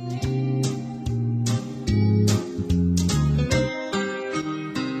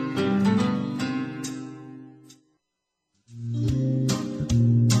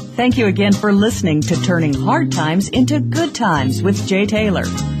 Thank you again for listening to Turning Hard Times into Good Times with Jay Taylor.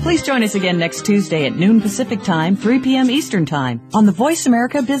 Please join us again next Tuesday at noon Pacific Time, 3 p.m. Eastern Time on the Voice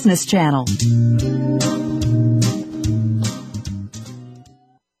America Business Channel.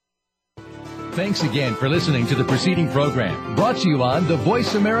 Thanks again for listening to the preceding program, brought to you on the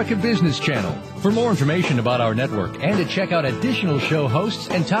Voice America Business Channel. For more information about our network and to check out additional show hosts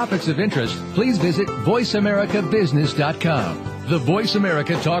and topics of interest, please visit voiceamericabusiness.com. The Voice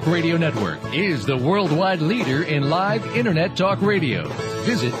America Talk Radio Network is the worldwide leader in live Internet talk radio.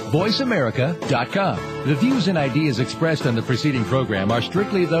 Visit voiceamerica.com. The views and ideas expressed on the preceding program are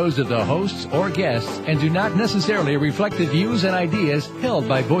strictly those of the hosts or guests and do not necessarily reflect the views and ideas held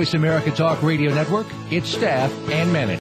by Voice America Talk Radio Network, its staff, and management.